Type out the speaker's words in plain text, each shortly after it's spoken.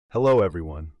Hello,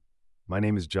 everyone. My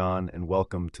name is John, and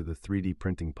welcome to the 3D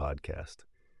Printing Podcast.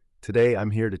 Today,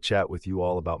 I'm here to chat with you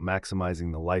all about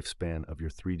maximizing the lifespan of your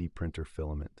 3D printer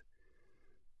filament.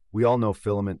 We all know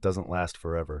filament doesn't last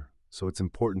forever, so it's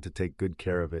important to take good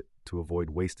care of it to avoid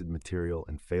wasted material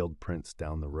and failed prints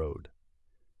down the road.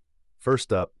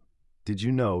 First up, did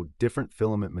you know different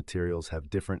filament materials have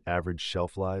different average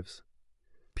shelf lives?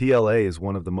 PLA is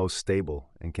one of the most stable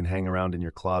and can hang around in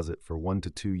your closet for 1 to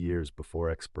 2 years before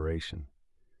expiration.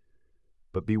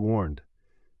 But be warned,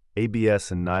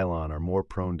 ABS and nylon are more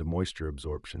prone to moisture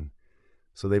absorption,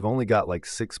 so they've only got like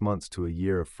 6 months to a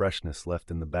year of freshness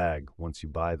left in the bag once you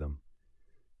buy them.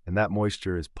 And that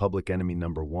moisture is public enemy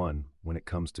number one when it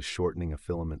comes to shortening a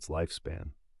filament's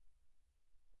lifespan.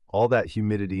 All that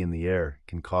humidity in the air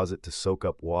can cause it to soak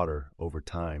up water over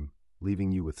time,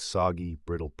 leaving you with soggy,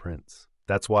 brittle prints.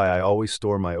 That's why I always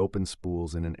store my open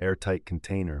spools in an airtight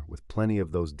container with plenty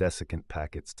of those desiccant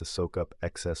packets to soak up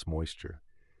excess moisture.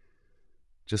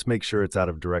 Just make sure it's out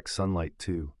of direct sunlight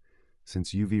too,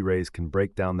 since UV rays can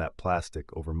break down that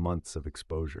plastic over months of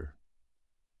exposure.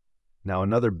 Now,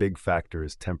 another big factor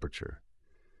is temperature.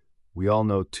 We all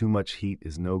know too much heat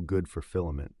is no good for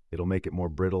filament. It'll make it more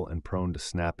brittle and prone to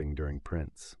snapping during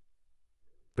prints.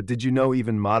 But did you know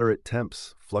even moderate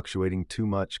temps fluctuating too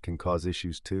much can cause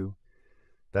issues too?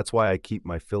 That's why I keep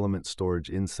my filament storage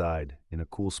inside in a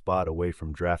cool spot away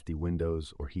from drafty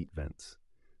windows or heat vents.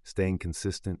 Staying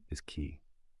consistent is key.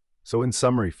 So in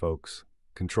summary, folks,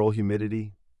 control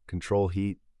humidity, control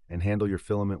heat, and handle your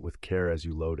filament with care as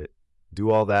you load it.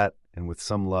 Do all that, and with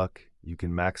some luck, you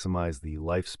can maximize the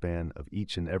lifespan of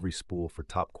each and every spool for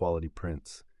top quality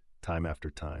prints, time after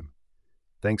time.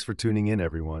 Thanks for tuning in,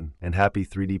 everyone, and happy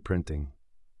 3D printing.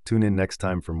 Tune in next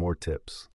time for more tips.